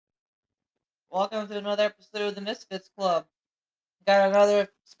Welcome to another episode of the Misfits Club. Got another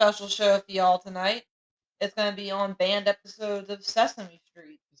special show for y'all tonight. It's going to be on banned episodes of Sesame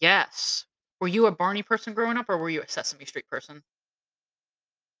Street. Yes. Were you a Barney person growing up, or were you a Sesame Street person?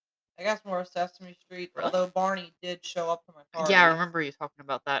 I guess more Sesame Street, Really? although Barney did show up to my Yeah, I party. remember you talking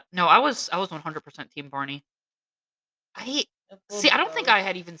about that. No, I was 100% Team Barney. I It's a little see. bit I of don't think both. I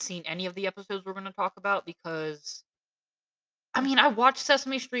had even seen any of the episodes we're going to talk about because I watched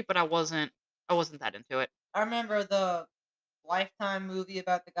Sesame Street, but I wasn't that into it. I remember the Lifetime movie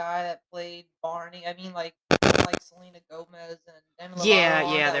about the guy that played Barney. Like Selena Gomez and Demi Yeah, Lovato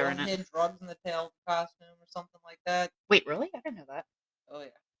on yeah, that they were one in it. hid drugs in the tail costume or something like that. Wait, really? I didn't know that. Oh, yeah.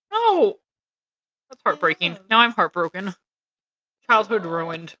 Oh, that's heartbreaking. Yeah. Now I'm heartbroken. Childhood Aw.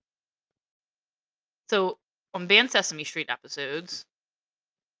 ruined. So on banned Sesame Street episodes,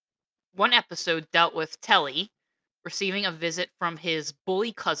 one episode dealt with Telly receiving a visit from his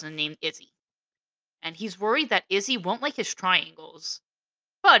bully cousin named Izzy. And he's worried that Izzy won't like his triangles.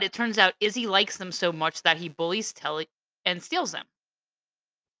 But it turns out Izzy likes them so much that he bullies Telly and steals them.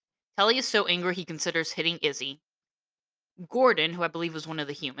 Telly is so angry he considers hitting Izzy. Gordon, who I believe was one of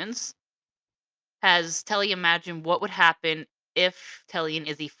the humans, has Telly imagine what would happen if Telly and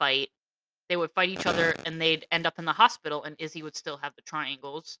Izzy fight. They would fight each other and they'd end up in the hospital and Izzy would still have the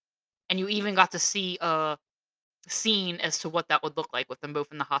triangles. And you even got to see a scene as to what that would look like with them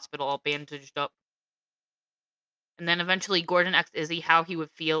both in the hospital all bandaged up. And then eventually Gordon asks Izzy how he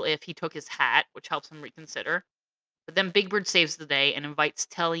would feel if he took his hat, which helps him reconsider. But then Big Bird saves the day and invites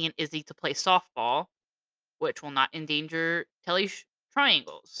Telly and Izzy to play softball, which will not endanger Telly's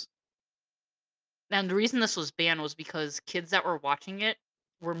triangles. And the reason this was banned was because kids that were watching it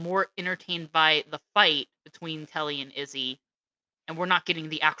were more entertained by the fight between Telly and Izzy, and we're not getting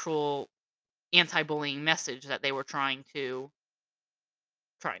the actual anti-bullying message that they were trying to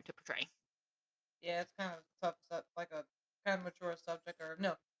portray. Yeah, it's kind of tough, like a kind of mature subject, or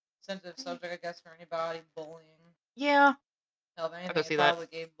no, sensitive subject, I guess, for anybody. Bullying. Yeah, Hell, if I anything, could it see that. probably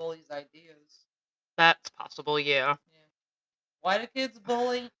gave bullies ideas. That's possible, yeah. Yeah. Why do kids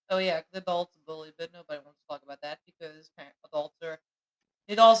bully? Oh yeah, 'cause adults bully, but nobody wants to talk about that because adults are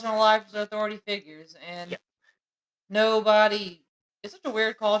in lives are authority figures, and Yeah. nobody. It's such a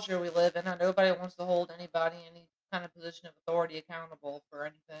weird culture we live in. How nobody wants to hold anybody in any kind of position of authority accountable for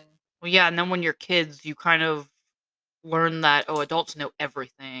anything, Well, yeah, and then when you're kids, you kind of learn that, oh, adults know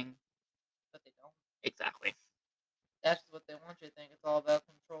everything. but they don't. Exactly. That's what they want you to think. It's all about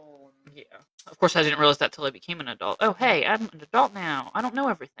control and Yeah. Of course, I didn't realize that till I became an adult. Oh, hey, I'm an adult now. I don't know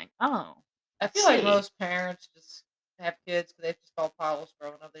everything. Oh, I let's feel like see. most parents just have kids because they've just felt powerless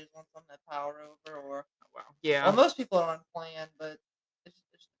growing up. They just want something to have power over, or Oh, wow. well, Yeah, most people are unplanned, but it's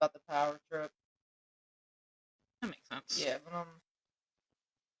just about the power trip. that makes sense. Yeah, but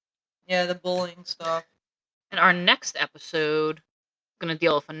yeah, the bullying stuff. In our next episode, I'm going to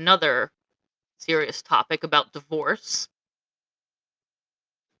deal with another serious topic about divorce.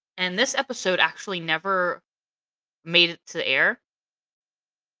 And this episode actually never made it to air.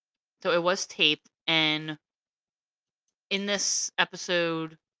 So it was taped. And in this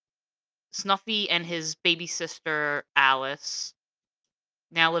episode, Snuffy and his baby sister, Alice,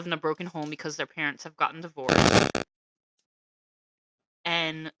 now live in a broken home because their parents have gotten divorced.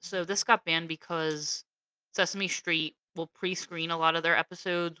 And so this got banned because Sesame Street will pre-screen a lot of their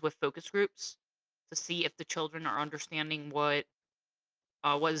episodes with focus groups to see if the children are understanding what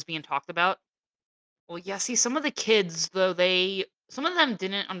is being talked about. Well, yeah, see, some of the kids though some of them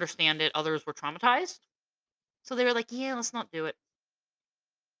didn't understand it, others were traumatized. So they were like, "Yeah, let's not do it."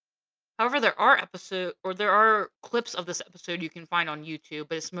 However, there are clips of this episode you can find on YouTube,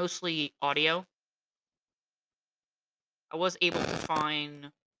 but it's mostly audio. I was able to find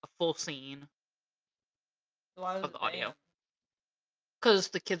a full scene So why was of the it audio banned? because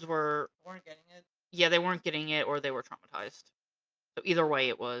the kids were, They weren't getting it. yeah, they weren't getting it or they were traumatized. So either way,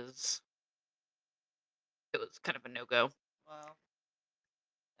 it was kind of a no go. Wow.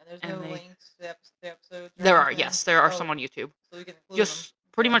 And there's And no they links to the episodes or there are, anything. yes, there are Oh, some on YouTube. so we can include them. Just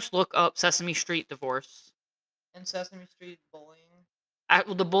pretty Okay. much look up Sesame Street divorce. And Sesame Street bullying.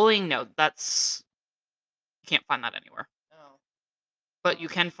 Well, the bullying, no, that's you can't find that anywhere. Oh. But you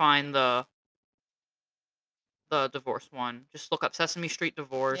can find the divorce one. Just look up Sesame Street Yeah, check it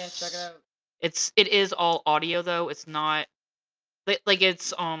divorce. out. It is all audio though. It's not like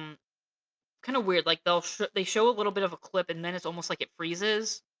it's kind of weird. Like they show a little bit of a clip and then it's almost like it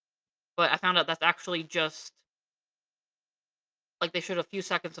freezes. But I found out that's actually just like they showed a few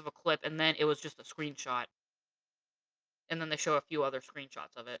seconds of a clip and then it was just a screenshot. And then they show a few other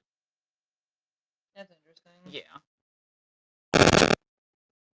screenshots of it. That's interesting. Yeah.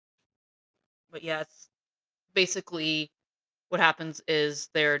 But yeah, it's basically what happens is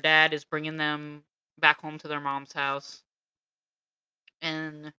their dad is bringing them back home to their mom's house,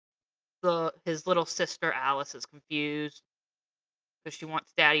 and his little sister Alice is confused because she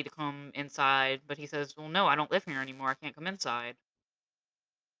wants daddy to come inside, but he says, "Well, no, I don't live here anymore. I can't come inside."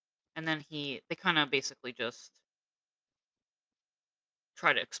 And then they kind of basically just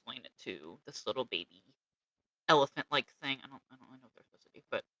try to explain it to this little baby elephant-like thing. I don't know what they're supposed to be,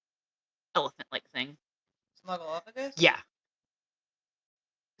 but elephant-like thing. Snuggleophagus? Yeah,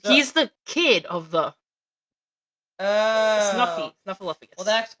 The he's the kid of the Oh. Well, Snuffleupagus.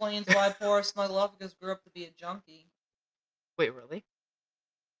 that explains why poor Snuggleophagus grew up to be a junkie. Wait, really?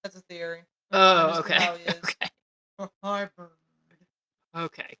 That's a theory. Never mind, Oh, just okay, how he is. okay, Hi, bird.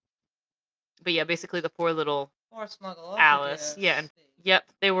 okay. But yeah, basically the poor little Poor Snuggleophagus. Alice. Yeah, and yep,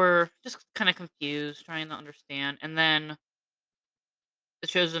 they were just kind of confused, trying to understand, and then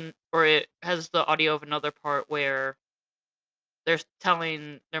it has the audio of another part where they're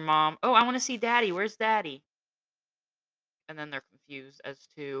telling their mom, "Oh, I want to see Daddy. Where's Daddy?" And then they're confused as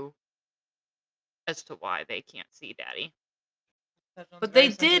to why they can't see Daddy. Touch on But very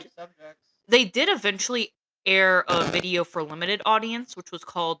sensitive subjects. they did eventually air a video for limited audience, which was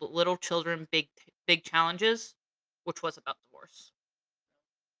called "Little Children Big Challenges," which was about divorce.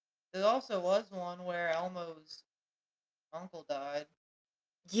 There also was one where Elmo's uncle died.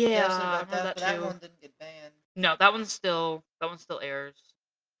 Yeah, Also I about remember that but that too. one didn't get banned. No, that one still airs.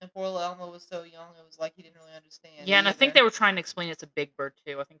 And poor little Elmo was so young, it was like he didn't really understand. Yeah, and I think either. they were trying to explain it to Big Bird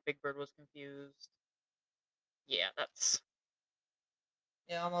too. I think Big Bird was confused. Yeah, that's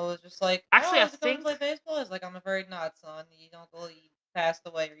Yeah, Elmo was just like, actually "Oh, I is it coming to think play baseball?" He's like, "I'm afraid not, son. Your uncle, he passed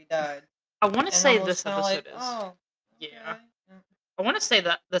away or he died." I want to And say Elmo was this kind of like, episode is "Oh, yeah. okay." Yeah. I want to say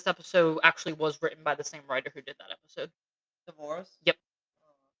that this episode actually was written by the same writer who did that episode. Divorce. Yep, Oh.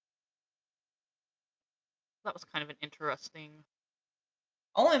 that was kind of an interesting.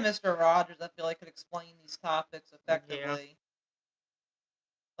 Only Mr. Rogers, I feel like, could explain these topics Yeah. effectively.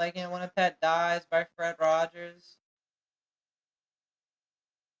 Like, When a Pet Dies by Fred Rogers.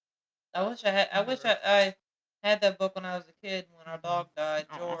 I wish I had that book when I was a kid when our dog died,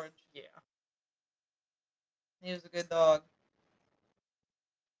 Aw, George. yeah. He was a good dog.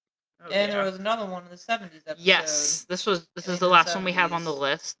 Oh And there yeah. was another one in the 70s episode. Yes, this is the last one we have on the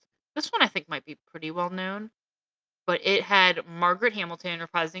list. This one I think might be pretty well known, but it had Margaret Hamilton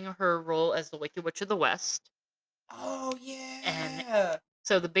reprising her role as the Wicked Witch of the West. Oh And yeah.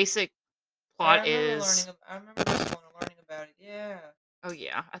 so the basic I plot remember is I remember this one and learning about it. Yeah. oh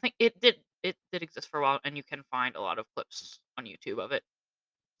yeah, I think it did exist for a while, and you can find a lot of clips on YouTube of it.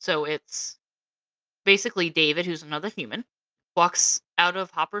 So it's basically David, who's another human, walks out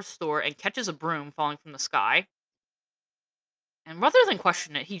of Hopper's store and catches a broom falling from the sky. And rather than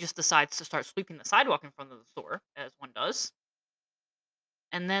question it, he just decides to start sweeping the sidewalk in front of the store, as one does.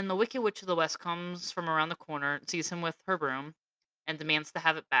 And then the Wicked Witch of the West comes from around the corner and sees him with her broom and demands to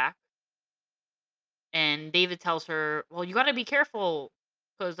have it back. And David tells her, "Well, you got to be careful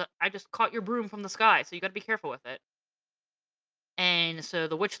because I just caught your broom from the sky, so you got to be careful with it." And so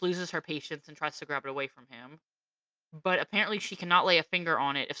the witch loses her patience and tries to grab it away from him. But apparently, she cannot lay a finger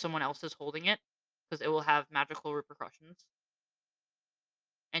on it if someone else is holding it because it will have magical repercussions.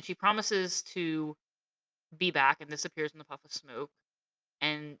 And she promises to be back and disappears in the puff of smoke.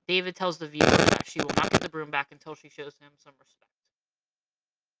 And David tells the viewer that she will not get the broom back until she shows him some respect.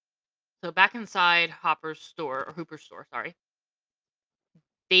 So back inside Hopper's store, or Hooper's store, sorry,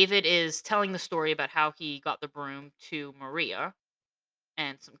 David is telling the story about how he got the broom to Maria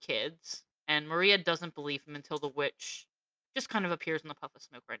and some kids. And Maria doesn't believe him until the witch just kind of appears in the puff of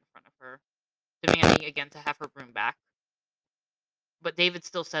smoke right in front of her, demanding again to have her broom back. But David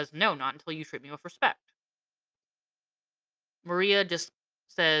still says, "No, not until you treat me with respect." Maria just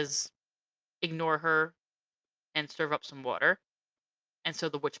says, "Ignore her and serve up some water." And so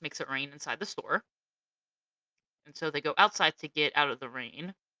the witch makes it rain inside the store. And so they go outside to get out of the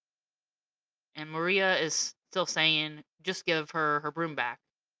rain. And Maria is still saying, "Just give her her broom back."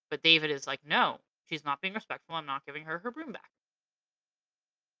 But David is like, "No, she's not being respectful. I'm not giving her her broom back."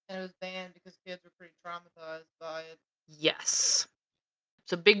 And it was banned because kids were pretty traumatized by it. Yes.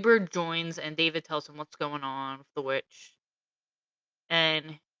 So Big Bird joins and David tells him what's going on with the witch.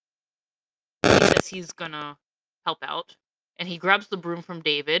 And he says he's gonna help out. And he grabs the broom from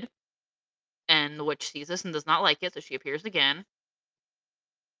David. And the witch sees this and does not like it, so she appears again.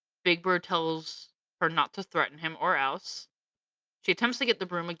 Big Bird tells her not to threaten him or else. She attempts to get the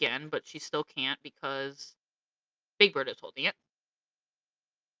broom again, but she still can't because Big Bird is holding it.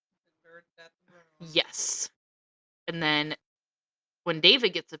 The bird got the broom. Yes. And then when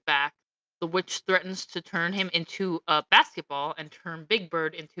David gets it back, the witch threatens to turn him into a basketball and turn Big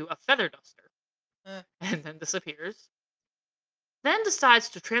Bird into a feather duster, Eh, and then disappears. Then decides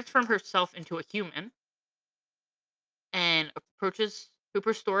to transform herself into a human and approaches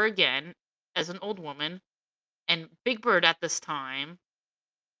Cooper's store again as an old woman. And Big Bird at this time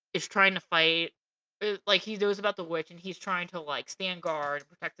is trying to fight. Like he knows about the witch, and he's trying to like stand guard and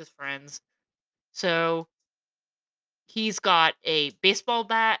protect his friends. So he's got a baseball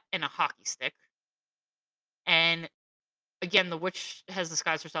bat and a hockey stick. And again, the witch has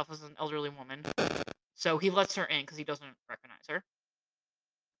disguised herself as an elderly woman. So he lets her in because he doesn't recognize her.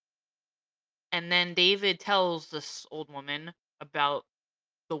 And then David tells this old woman about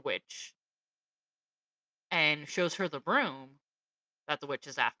the witch and shows her the broom that the witch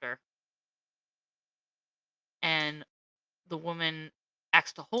is after. And the woman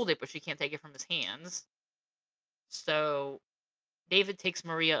asks to hold it, but she can't take it from his hands. So David takes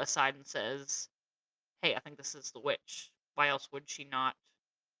Maria aside and says, "Hey, I think this is the witch. Why else would she not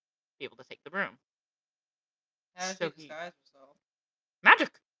be able to take the broom?" how does So she he disguise herself?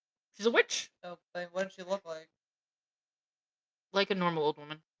 magic. She's a witch, So, like, what does she look like? like a normal old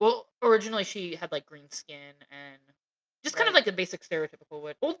woman. Well, originally she had like green skin and just kind of Right. like the basic stereotypical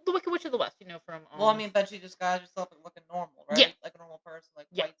witch. Well, the Wicked Witch of the West, from Well, I mean, but she disguised herself as looking normal, yeah, right? Like a normal person, like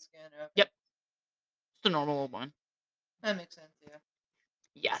yeah, white skin. Okay, yep, just a normal old woman. that makes sense. Yeah.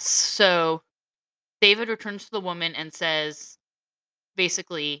 Yes. So David returns to the woman and says,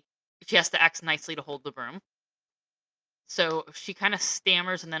 basically, she has to act nicely to hold the broom. So she kind of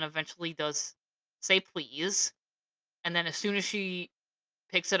stammers and then eventually does say please. And then as soon as she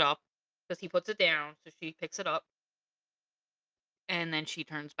picks it up, because he puts it down, so she picks it up, and then she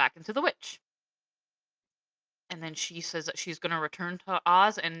turns back into the witch. And then she says that she's going to return to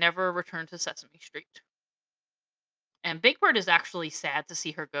Oz and never return to Sesame Street. And Big Bird is actually sad to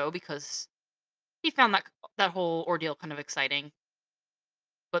see her go because he found that whole ordeal kind of exciting.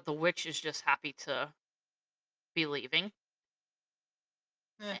 But the witch is just happy to be leaving.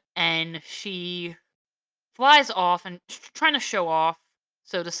 Eh, And she flies off and trying to show off,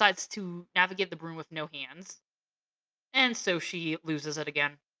 so decides to navigate the broom with no hands. And so she loses it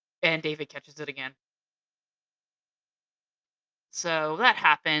again, and David catches it again. So that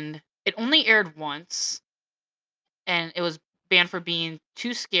happened. It only aired once, and it was banned for being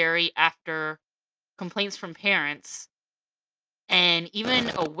too scary after complaints from parents. And even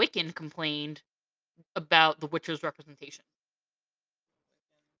a Wiccan complained about the Witcher's representation.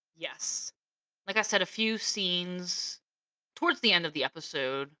 Yes. Like I said, a few scenes towards the end of the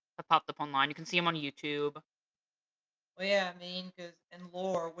episode have popped up online. You can see them on YouTube. well, yeah, I mean, because in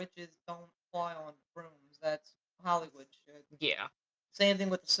lore, witches don't fly on brooms. That's Hollywood shit. Yeah. Same thing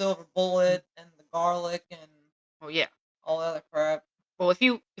with the silver bullet and the garlic and Oh yeah. all that other crap. Well, if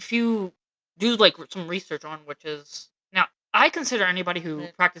you do like some research on witches, now I consider anybody who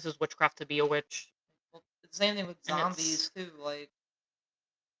Eh, practices witchcraft to be a witch, well, it's the same thing with and it's zombies too. Like,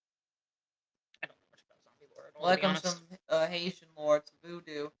 I don't know much about zombie lore at all, well, to that be comes from honest. Haitian lore. It's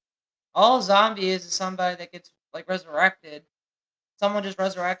voodoo. All zombie is somebody that gets like resurrected. Someone just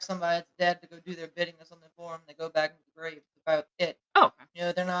resurrects somebody that's dead to go do their bidding or something for them. They go back into the grave. It's about it. Oh,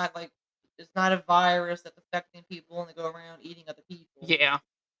 okay. They're not like it's not a virus that's affecting people and they go around eating other people. Yeah.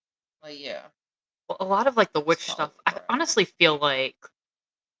 Like, yeah, Well, a lot of like the it's witch stuff, Hollywood I crap. honestly feel like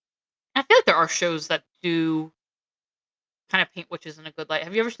there are shows that do kind of paint witches in a good light.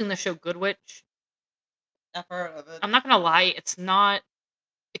 Have you ever seen the show Good Witch? I've heard of it. I'm not gonna lie, it's not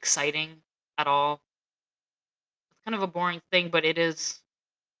exciting at all. It's kind of a boring thing, but it is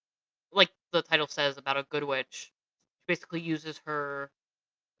like the title says about a good witch. She basically uses her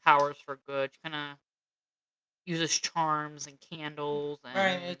powers for good. She kind of uses charms and candles Right, I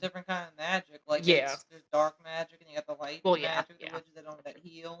mean, and there's different kind of magic. Like yeah. there's dark magic and you got the light Well, yeah, magic, the yeah, witches that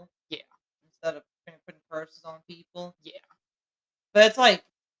heal yeah, instead of putting curses on people. yeah, But it's like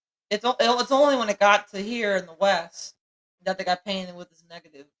it's only when it got to here in the West that they got painted with this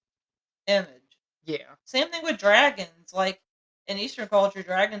negative image. yeah, Same thing with dragons. Like in Eastern culture,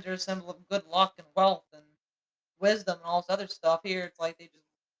 dragons are a symbol of good luck and wealth and wisdom and all this other stuff. Here, it's like they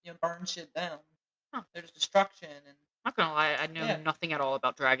just burn shit down. huh. There's destruction and Not gonna lie, I know yeah, nothing at all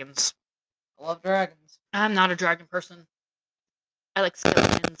about dragons. I love dragons. I'm not a dragon person. I like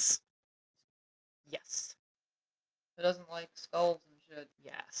skeletons. Yes, Who doesn't like skulls and shit?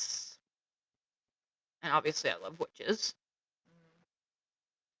 yes, and obviously I love witches. Mm.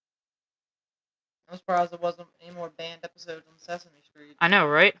 I'm surprised there wasn't any more banned episodes on Sesame Street. I know,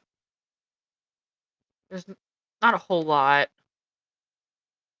 right? There's not a whole lot.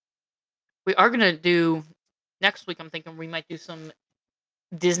 We are gonna do next week. I'm thinking we might do some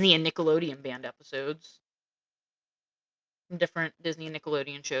Disney and Nickelodeon band episodes from different Disney and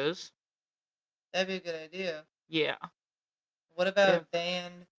Nickelodeon shows. That'd be a good idea. Yeah. What Yeah. about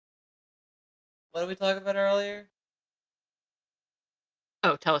band? What did we talk about earlier?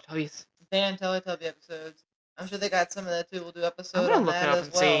 Oh, Teletubbies. Band Teletubby episodes. I'm sure they got some of that too. We'll do I'm episode gonna on look it that up as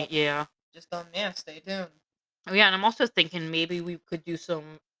and see. well. Yeah. Just on stay tuned. Oh, yeah, and I'm also thinking maybe we could do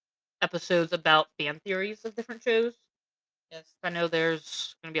some episodes about fan theories of different shows. Yes. I know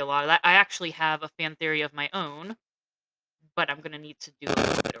there's gonna be a lot of that. I actually have a fan theory of my own, but I'm gonna need to do a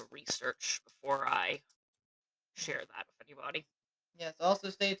little bit of research before I share that with anybody. Yes. Also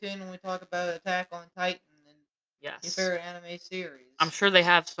stay tuned when we talk about Attack on Titan and your Yes. favorite anime I'm series sure they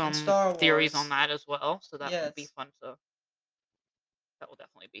have and some Star theories on Wars. that as well, so that will be Yes. fun to that will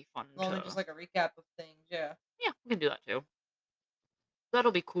definitely be fun Along with just to like a recap of things. Yeah. yeah, we can do that too.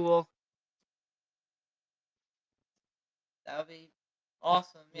 That'll be cool. That would be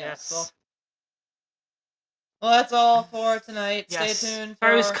awesome. Yes. Yes. Well, that's all for tonight. Stay Yes. tuned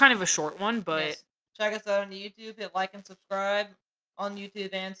Sorry, it was for kind of a short one, but yes. Check us out on YouTube. Hit like and subscribe on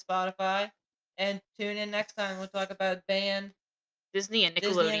YouTube and Spotify. And tune in next time. We'll talk about band Disney and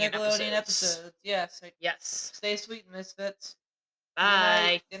Disney and Nickelodeon Nickelodeon episodes. episodes. Yes. Yes. Stay sweet, misfits. Good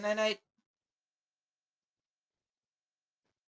night. Bye. Good night. Night.